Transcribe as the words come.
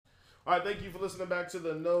All right, thank you for listening back to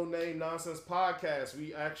the No Name Nonsense podcast.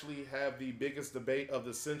 We actually have the biggest debate of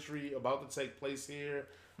the century about to take place here.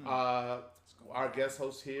 Our guest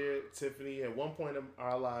host here, Tiffany, at one point in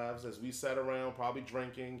our lives, as we sat around, probably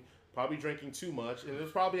drinking too much, and it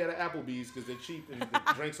was probably at an Applebee's because they're cheap and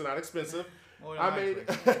the drinks are not expensive. I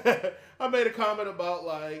made a comment about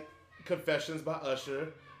like Confessions by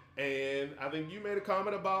Usher. And I think you made a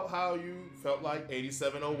comment about how you felt like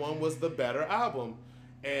 8701 was the better album.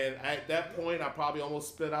 And at that point, I probably almost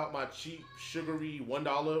spit out my cheap, sugary $1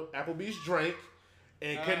 Applebee's drink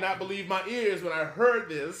and could not believe my ears when I heard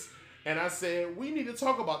this. And I said, we need to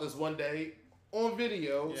talk about this one day on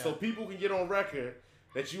video so people can get on record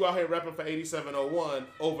that you out here repping for 8701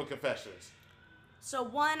 over Confessions. So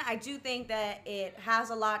one, I do think that it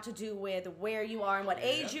has a lot to do with where you are and what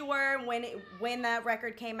age you were when that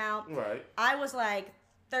record came out. Right. I was like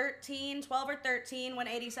 12 or 13 when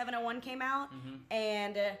 8701 came out.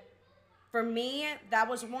 And for me, that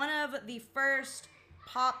was one of the first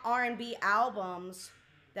pop R&B albums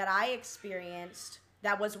that I experienced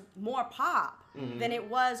that was more pop than it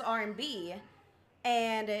was R&B.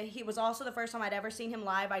 And he was also the first time I'd ever seen him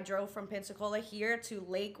live. I drove from Pensacola here to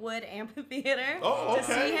Lakewood Amphitheater to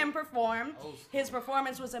see him perform. His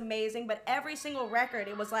performance was amazing, but every single record,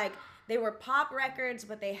 it was like they were pop records,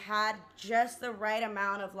 but they had just the right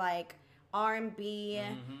amount of like R&B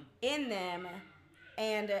in them.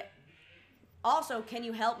 And also, Can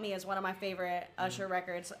You Help Me is one of my favorite Usher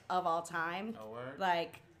records of all time. Oh, word?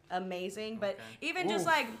 Like, amazing. But even just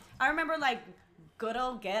like, I remember like Good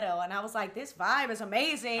Old Ghetto, and I was like, this vibe is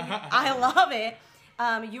amazing. I love it.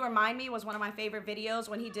 You Remind Me was one of my favorite videos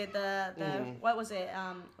when he did the what was it?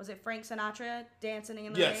 Was it Frank Sinatra dancing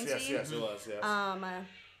in the rain scene? Yes, it was. Yes.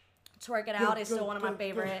 Twerk It Out is still one of my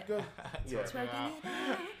favorite. Twerking It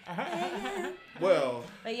Out. Well.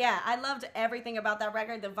 But yeah, I loved everything about that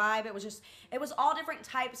record. The vibe. It was all different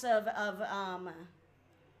types of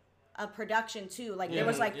production too. Like there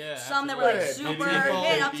was like some that were like super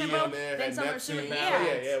hit up tempo, then some were super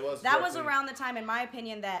That was around the time, in my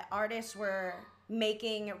opinion, that artists were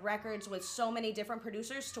making records with so many different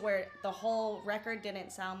producers to where the whole record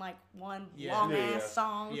didn't sound like one long ass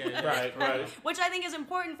song. Right. Which I think is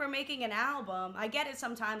important for making an album. I get it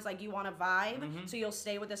sometimes like you want to vibe, so you'll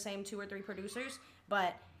stay with the same 2 or 3 producers,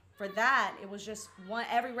 but for that, it was just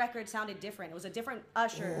every record sounded different. It was a different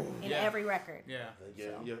Usher in every record.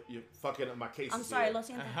 You're fucking up my cases. I'm sorry, here. Lo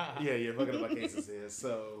siento. You're fucking up my cases here.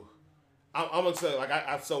 So I'm gonna say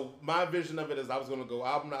so my vision of it is I was gonna go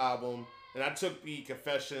album to album, and I took the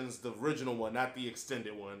Confessions, the original one, not the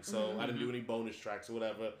extended one. So I didn't do any bonus tracks or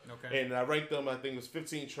whatever. Okay. And I ranked them. I think it was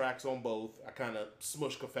 15 tracks on both. I kind of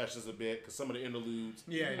smushed Confessions a bit because some of the interludes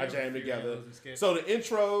I jammed together. So the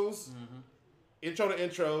intros. Intro to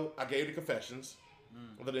intro, I gave the Confessions.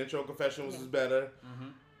 The intro Confession was better.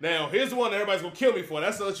 Now, here's the one that everybody's going to kill me for.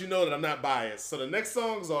 That's to let you know that I'm not biased. So the next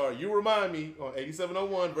songs are You Remind Me on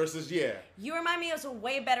 8701 versus Yeah. You Remind Me is a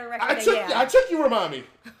way better record than Yeah. I took You Remind Me.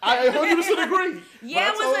 I 100% agree.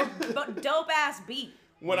 Yeah was a dope-ass beat.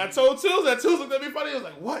 When I told Tills that, Tills looked at me funny. He was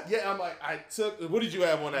like, what? Yeah, I'm like, what did you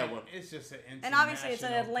have on that one? It's just an international And obviously it's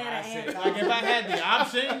an Atlanta classic. anthem. Like if I had the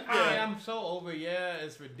option, I'm so over. Yeah,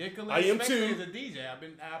 it's ridiculous. I am especially too. as a DJ.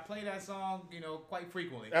 I play that song, quite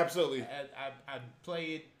frequently. Absolutely. I play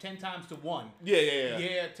it 10 times to 1. Yeah.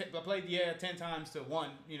 I played 10 times to 1.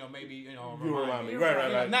 Maybe You Remind Me. Right.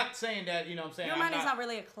 I'm not saying that. I'm saying You Remind Me is not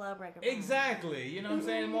really a club record. Exactly. You know what I'm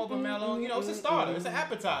saying? More of a mellow. It's a starter. It's an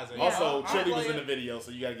appetizer. Also, Chili was in the video,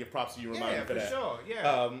 so you got to give props to You Remind Me for that. Sure.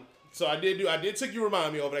 Yeah. So I did take You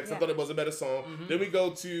Remind Me over that because I thought it was a better song. Then we go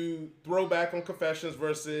to Throwback on Confessions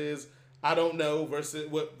versus I Don't Know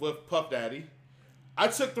versus with Puff Daddy. I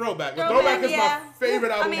took Throwback. Throwback is my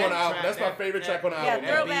favorite album on the album. That's my favorite track on the album.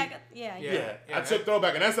 Yeah, Throwback. Yeah. I took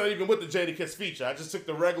Throwback, and that's not even with the Jadakiss feature. I just took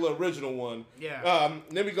the regular original one. Yeah.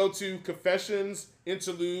 Then we go to Confessions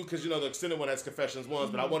Interlude because the extended one has Confessions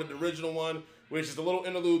 1, but I wanted the original one, which is a little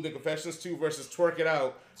interlude. Then Confessions 2 versus Twerk It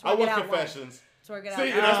Out. I want Confessions. Twerk It Out.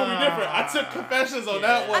 See, and that's what we different. I took Confessions on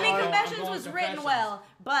that one. I mean, Confessions was written well,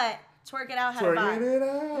 but Twerk It Out had a vibe. Twerk It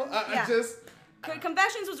Out. I just.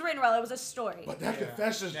 Confessions was written well. It was a story. But that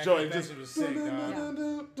Confessions joint just was sick,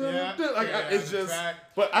 it's just.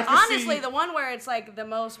 But I can honestly, the one where it's like the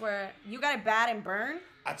most where You Got It Bad and Burn.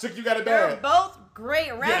 I took You Got It They're Bad. both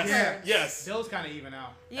great records. Yes. Those kind of even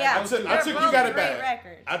out. Yeah. I took You Got It Bad.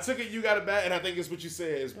 Records. I took it You Got It Bad, and I think it's what you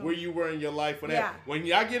said is where you were in your life when that. When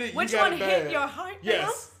I get it, Which You Got one It Bad. hit your heart?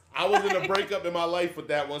 Yes. I was in a breakup in my life with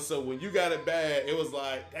that one, so when You Got It Bad, it was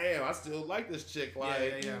like, damn, I still like this chick.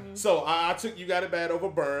 Like, So I took You Got It Bad over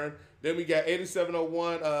Burn. Then we got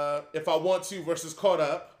 8701, If I Want To versus Caught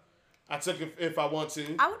Up. I took If I Want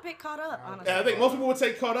To. I would pick Caught Up, honestly. And I think most people would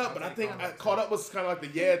take Caught Up, but I think Caught Up was kind of like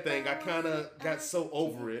the yeah thing. I kind of got so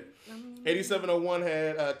over it. 8701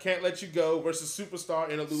 had Can't Let You Go versus Superstar,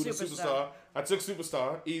 Interlude and Superstar. I took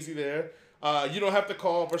Superstar, easy there. You Don't Have to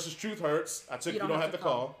Call versus Truth Hurts. I took You Don't Have to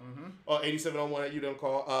Call. Or 8701 had You Don't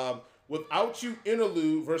Call. Without You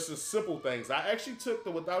Interlude versus Simple Things. I actually took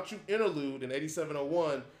the Without You Interlude in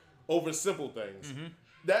 8701 over Simple Things.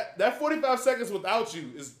 That 45 seconds without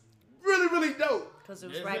you is really, really dope. Because it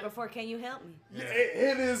was right before Can You Help Me? Yeah.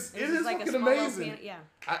 It is like fucking amazing. Yeah.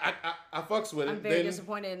 I fucks with it. I'm very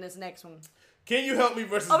disappointed in this next one. Can You Help Me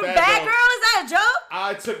versus Bad Girl? Is that a joke?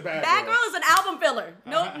 I took Bad Girl. Bad Girl is an album filler.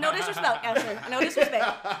 No disrespect, Asher. No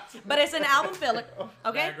disrespect. But it's an album filler.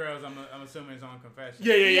 Okay? Bad Girls, I'm assuming it's on Confession.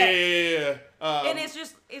 Yeah. And it's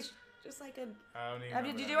just like a...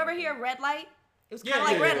 Did you ever hear Red Light? It was kind of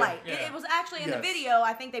like Red Light. Yeah. It was actually in the video.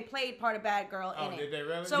 I think they played part of Bad Girl in it. Did they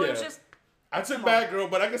really? So it was just... I took Bad Girl,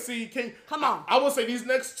 but I can see... Come on. I will say these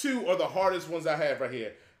next two are the hardest ones I have right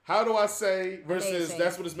here. How Do I Say versus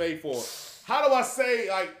That's What It's Made For. How Do I Say,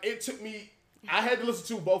 like, it took me... I had to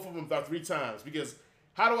listen to both of them about 3 times because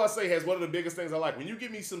How Do I Say has one of the biggest things I like. When you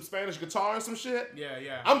give me some Spanish guitar and some shit,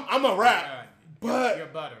 I'm a rap. But you're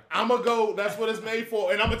butter. I'm going to go, That's What It's Made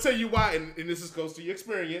For. And I'm going to tell you why, and this goes to your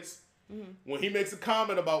experience. When he makes a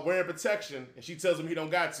comment about wearing protection and she tells him he don't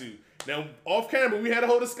got to. Now, off camera, we had a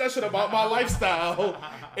whole discussion about my lifestyle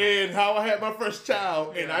and how I had my first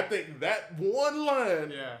child. And I think that one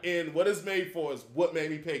line in What It's Made For is what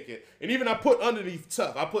made me pick it. And even I put underneath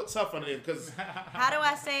Tough. I put Tough underneath because... How Do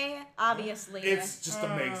I Say? Obviously. It's just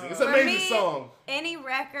amazing. It's an amazing song. Any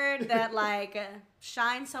record that, like,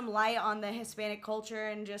 shines some light on the Hispanic culture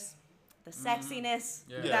and just... the sexiness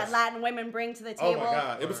that Latin women bring to the table. Oh my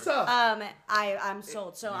God, it was tough. I'm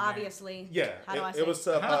sold. So obviously, How Do I Say? It was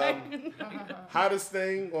tough. Hottest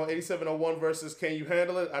Thing on 8701 versus Can You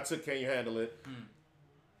Handle It? I took Can You Handle It.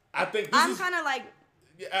 I think I'm kind of like.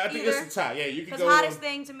 I think it's a tie. Yeah, you can go. Because Hottest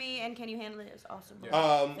Thing to me and Can You Handle It is awesome.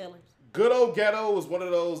 Fillers. Good Old Ghetto was one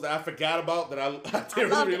of those that I forgot about that I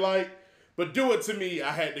didn't really like. But Do It To Me, I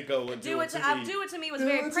had to go and Do It To Me. Do It To Me was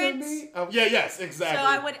very Prince. Yes, exactly.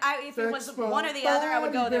 So if it was one or the other, I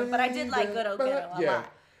would go there. But I did like Good Old Ghetto a lot.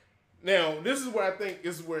 Now, this is where I think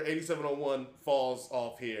 8701 falls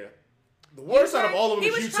off here. The worst out of all of them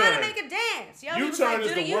is U-Turn. He was trying to make a dance. U-Turn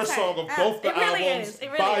is the worst song of both the albums. It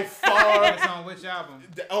really by is. far. It's on which album?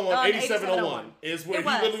 On 8701 is where he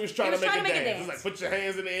really was trying to make a dance. It's like put your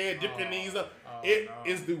hands in the air, dip your knees up. It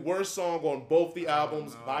is the worst song on both the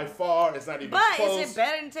albums by far. It's not even close. But is it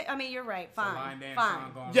better than... I mean, you're right. Fine.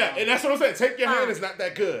 Yeah, and that's what I'm saying. Take Your Hand is not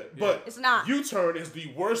that good. But it's not. U-Turn is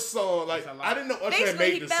the worst song. Like, I didn't know Usher had made this song.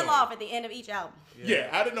 Basically, he fell off at the end of each album. Yeah,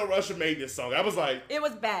 I didn't know Usher made this song. I was like... It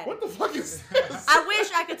was bad. What the fuck is this? I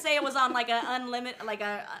wish I could say it was on like a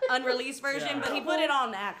unreleased version, but he put it on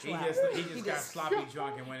the actual album. He just got sloppy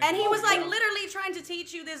drunk and went... And he was like literally trying to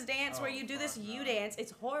teach you this dance where you do this U-dance.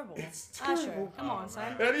 It's horrible. It's terrible. Usher, come on,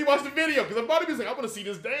 son. And he watched the video because everybody was like, I want to see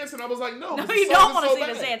this dance. And I was like, no. No, you don't want to see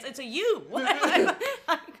this dance. It's a you.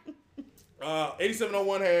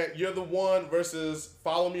 8701 had You're the One versus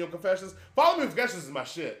Follow Me on Confessions. Follow Me on Confessions is my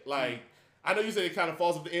shit. Like, I know you said it kind of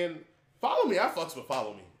falls at the end. Follow Me, I fucks with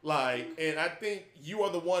Follow Me. Like, and I think You Are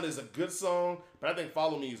the One is a good song, but I think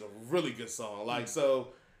Follow Me is a really good song. Like,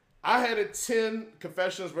 so I had it 10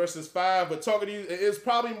 Confessions versus 5, but talking to you, it's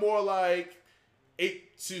probably more like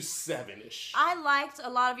 8 to 7-ish. I liked a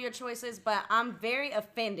lot of your choices, but I'm very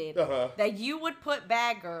offended that you would put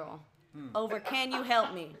Bad Girl over Can You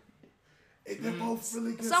Help Me. They're both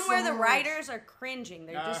really good Somewhere songs. the writers are cringing.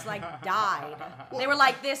 They're just like died. They were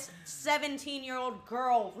like, this 17-year-old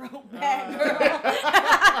girl wrote Bad Girl.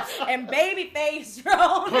 And Babyface wrote.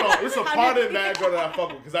 Hold on, it's a part of Bad Girl that I fuck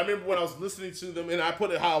with. Because I remember when I was listening to them, and I put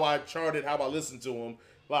it how I charted, how I listened to them.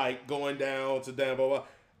 Like, going down to down, blah, blah.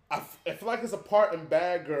 I feel like it's a part in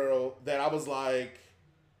Bad Girl that I was like,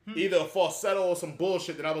 either a falsetto or some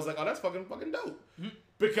bullshit that I was like, oh, that's fucking dope.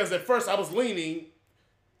 Because at first I was leaning,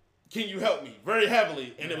 Can You Help Me? Very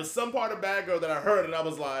heavily. And it was some part of Bad Girl that I heard and I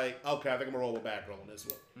was like, okay, I think I'm going to roll with Bad Girl on this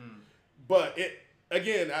one. But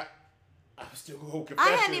again, I was still going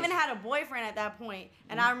Confessions. I hadn't even had a boyfriend at that point,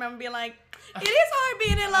 and I remember being like, it is hard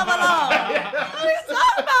being in love alone. What are you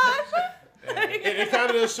talking about? It kind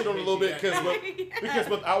of does shit on a little bit because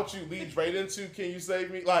Without You leads right into Can You Save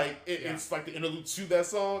Me? Like, it's like the interlude to that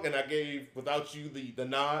song, and I gave Without You the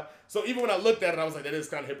nod. So even when I looked at it, I was like, that is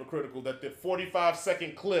kind of hypocritical that the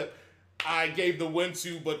 45-second clip I gave the win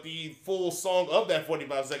to, but the full song of that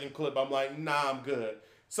 45-second clip, I'm like, nah, I'm good.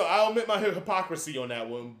 So I'll admit my hypocrisy on that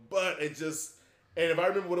one, but it just... And if I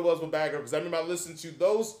remember what it was with Bad Girl, because I remember I listened to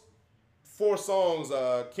those 4 songs.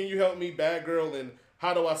 Can You Help Me, Bad Girl, and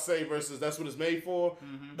How Do I Say versus That's What It's Made For.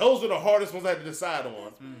 Those were the hardest ones I had to decide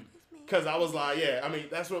on. Because I was like, yeah, I mean,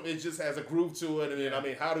 that's what it just has a groove to it. And then, I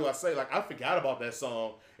mean, How Do I Say? Like, I forgot about that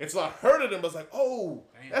song. And so I heard it and was like, oh,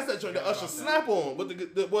 that's that joint that Usher snap on with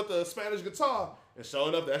the Spanish guitar. And sure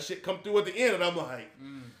enough, that shit come through at the end. And I'm like,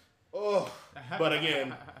 oh. But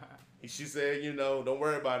again, she said, you know, don't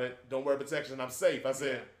worry about it. Don't wear protection. I'm safe. I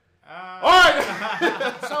said, all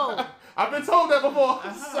right. So I've been told that before.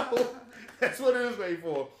 So that's what it is made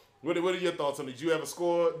for. What are your thoughts on it? Did you have a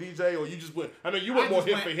score, DJ, or you just went? I know you went more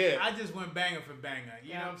hit for hit. I just went banger for banger.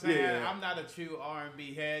 You know what I'm saying? Yeah. I'm not a true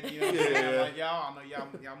R&B head. You know what I'm saying? Like y'all, I know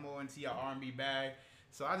y'all more into your R&B bag.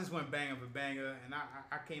 So I just went banger for banger, and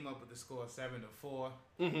I came up with the score 7-4.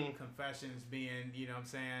 Confessions being, you know what I'm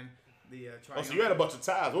saying, the triumph. So you had a bunch of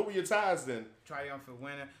ties. What were your ties then? Triumphant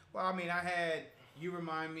winner. Well, I mean, I had You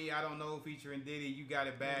Remind Me, I Don't Know, featuring Diddy, You Got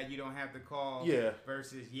It Bad, You Don't Have to Call. Yeah.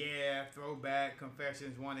 Versus Throwback,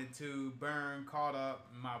 Confessions 1 and 2, Burn, Caught Up,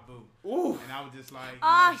 My Boo. Ooh. And I was just like, you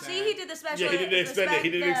know see, he did the special. Yeah, he did the extended. He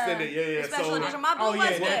did the extended. Yeah. The special So, edition. My boo was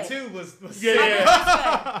good. 1 and 2 was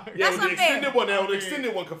yeah. That's With the unfair. extended one, the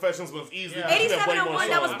extended one, Confessions was easy. Yeah. 8701.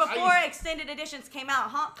 That was songs. before extended editions came out.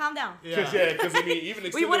 Huh? Calm down. Yeah. Because I mean, even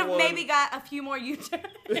extended We would have one, maybe got a few more YouTube.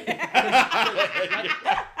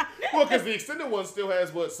 Well, because the extended one still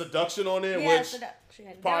has what Seduction on there, which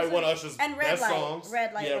probably one of Usher's and Red best Light. songs.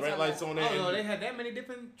 Red Light. Yeah, was Red on Light's that. on there. Oh, no, they had that many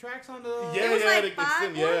different tracks on the... Yeah, It was like the 4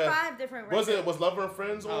 extended, or 5 different records. Was Lover and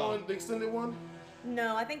Friends on the extended one?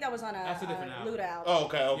 No, I think that was on That's a different album. Luda album. Oh,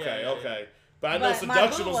 okay. Yeah. But I know But My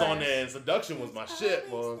Seduction Boo was on was- there, and Seduction was my shit,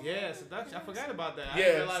 boy. Yeah, Seduction. I forgot about that. I Yeah,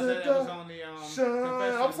 didn't realize that was on the...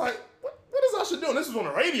 I was like, what is Usher doing? This was on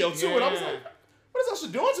the radio, too, and I was like, what is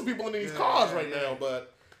Usher doing to people in these cars right now?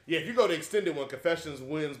 But... yeah, if you go to extended one, Confessions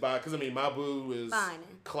wins by, because I mean, My Boo is Fine.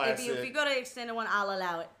 classic. If you go to extended one, I'll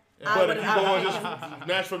allow it. But if you go on just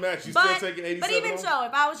match for match, you still taking 87. But even on? so,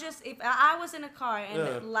 if I was in a car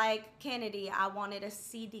and like Kennedy, I wanted a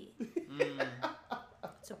CD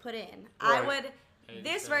to put in. I Right. would.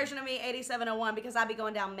 This version of me, 8701, because I'd be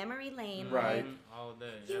going down memory lane. Right. All day.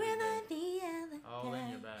 You every and day. the other All in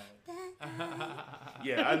your bag.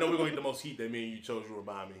 Yeah, I know we're gonna get the most heat that me and you chose. You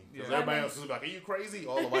remind me, because Yeah. everybody else is like, "Are you crazy?"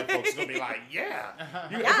 All the white folks are gonna be like, "Yeah."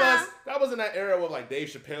 Yeah. Plus, that was in that era where like Dave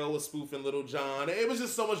Chappelle was spoofing Little John. It was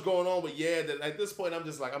just so much going on. But yeah, that at this point, I'm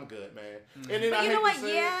just like, I'm good, man. And then But I you hate know what? to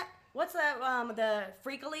say Yeah. What's that? The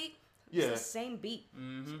Freak Elite. Yeah. It's the same beat.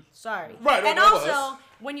 Sorry. Right, And that also, was.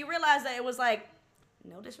 when you realize that it was like,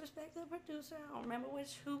 no disrespect to the producer, I don't remember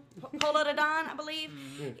who Polo the Don, I believe.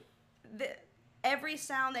 Every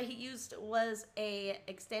sound that he used was a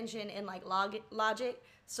extension in like Logic.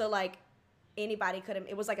 So like anybody could have.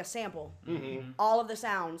 It was like a sample. All of the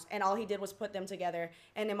sounds, and all he did was put them together.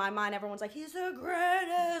 And in my mind, everyone's like, "He's the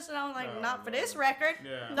greatest," and I was like, "Not for this record."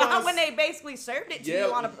 Yeah. Not Plus- when they basically served it to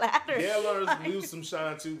you on a platter. Yeah, Lovers lose some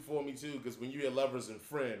shine too for me too, because when you hear Lovers and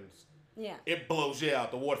Friends, Yeah. it blows you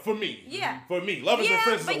out the water for me. Yeah. For me, Lovers and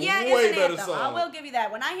Friends is but a yeah, way it's an better anthem. song. I will give you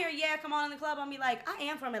that. When I hear "Yeah, Come On in the Club," I'll be like, I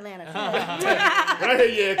am from Atlanta. When I hear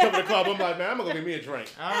 "Yeah, Come to the Club," I'm like, man, I'm gonna go get me a drink.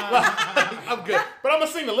 I'm good, but I'm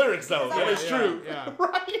gonna sing the lyrics though. That is true. Yeah.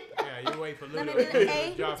 Right. Yeah, you wait for Let me Luda do the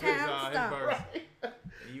to drop his A-town stomp. verse.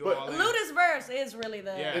 You But- all in. Luda's verse is really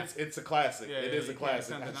the. Yeah. It's a classic. Yeah, It yeah, is a you can't- it's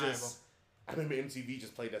classic. undeniable. I remember MTV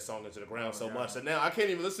just played that song into the ground so God. much, and now I can't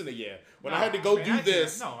even listen to "Yeah." When I No, had to go man, do I can't-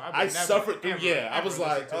 this, no, I would I never, suffered through ever, "Yeah." I ever was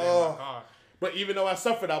listen like, to it in my oh. car. But even though I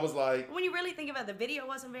suffered, I was like, When you really think about it, the video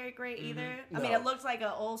wasn't very great either. I mean, No. it looks like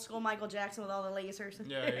an old school Michael Jackson with all the lasers.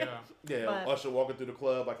 Yeah. yeah, But- Usher walking through the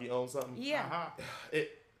club like he owns something. Yeah. Uh-huh.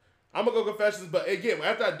 I'm gonna go Confessions, but again,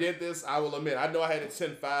 after I did this, I will admit, I know I had it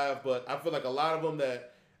 10-5, but I feel like a lot of them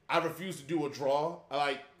that I refuse to do a draw.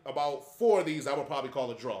 Like about 4 of these, I would probably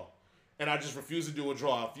call a draw. And I just refuse to do a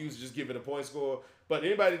draw. I refuse to just give it a point score. But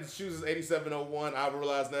anybody that chooses 8701, I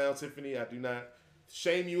realize now, Tiffany, I do not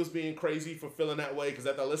shame you as being crazy for feeling that way, because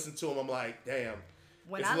after I listen to them, I'm like, damn.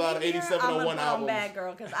 When It's I a lot of leave here, I'm gonna 8701 put on albums. Bad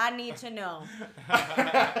Girl because I need to know.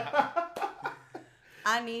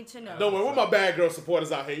 I need to know. Don't worry, we're my Bad Girl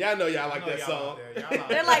supporters out here. Y'all know y'all like I know that y'all song. out there. Y'all out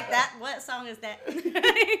They're there. like that. What song is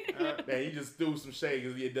that? Man, you just threw some shade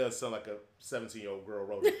because it does sound like a 17-year-old girl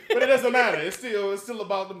wrote it. But it doesn't matter. It's still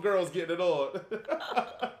about them girls getting it on.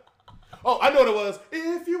 Oh, I know what it was.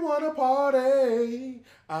 If you want to party,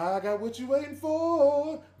 I got what you waiting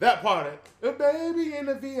for. That part, a baby in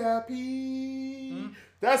the VIP.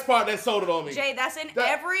 That's part that sold it on me. Jay, that's in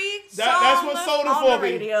That- every song that's what sold it on for the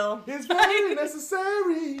me. radio. It's very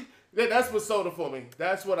necessary. That's what sold it for me.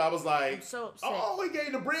 That's what I was like. I'm so upset. Oh, he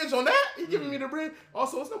gave the bridge on that. He giving me the bridge.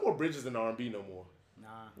 Also, it's no more bridges in R&B no more.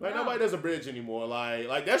 Nah. Like nobody does a bridge anymore.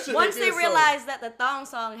 Like that shit. Once they realized that the thong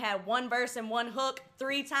song had one verse and one hook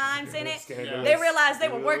 3 times in it, they realized they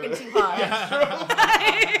were working too hard.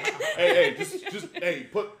 hey, just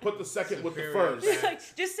put the second with the first.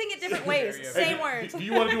 Just sing it different ways, same words. Do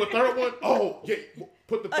you want to do a third one? Oh, yeah.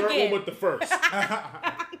 Put the third one with the first.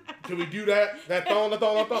 Can we do that? That thong.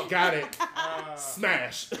 Got it.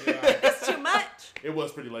 Smash. Yeah. It's too much. It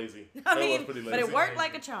was pretty lazy. I mean, but it worked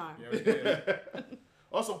like a charm. Yeah,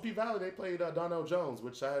 Also, P Valley, they played Donnell Jones,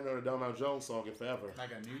 which I hadn't heard a Donnell Jones song in forever. like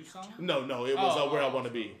a new song? No, it was Where I Want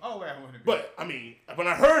to Be. Oh, Where I Want to Be. But, I mean, when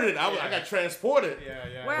I heard it, I got transported.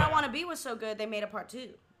 Yeah. Where I Want to Be was so good, they made a part 2.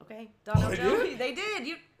 Okay? Donnell Jones. They did.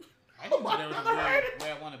 I didn't know there was a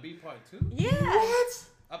Where I Want to Be part 2. Yeah. What?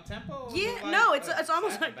 Up tempo? Yeah, no, it's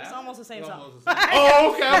almost the same song. Almost the same.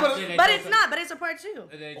 Oh, okay. But it's not. But it's a part 2.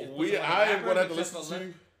 I am going to have to listen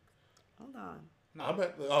to. Hold on. No.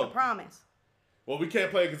 I promise. Well, we can't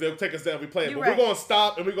play it because they'll take us down if we play it. But Right. we're going to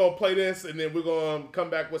stop and we're going to play this, and then we're going to come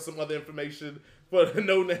back with some other information for the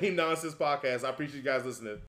No Name Nonsense podcast. I appreciate you guys listening.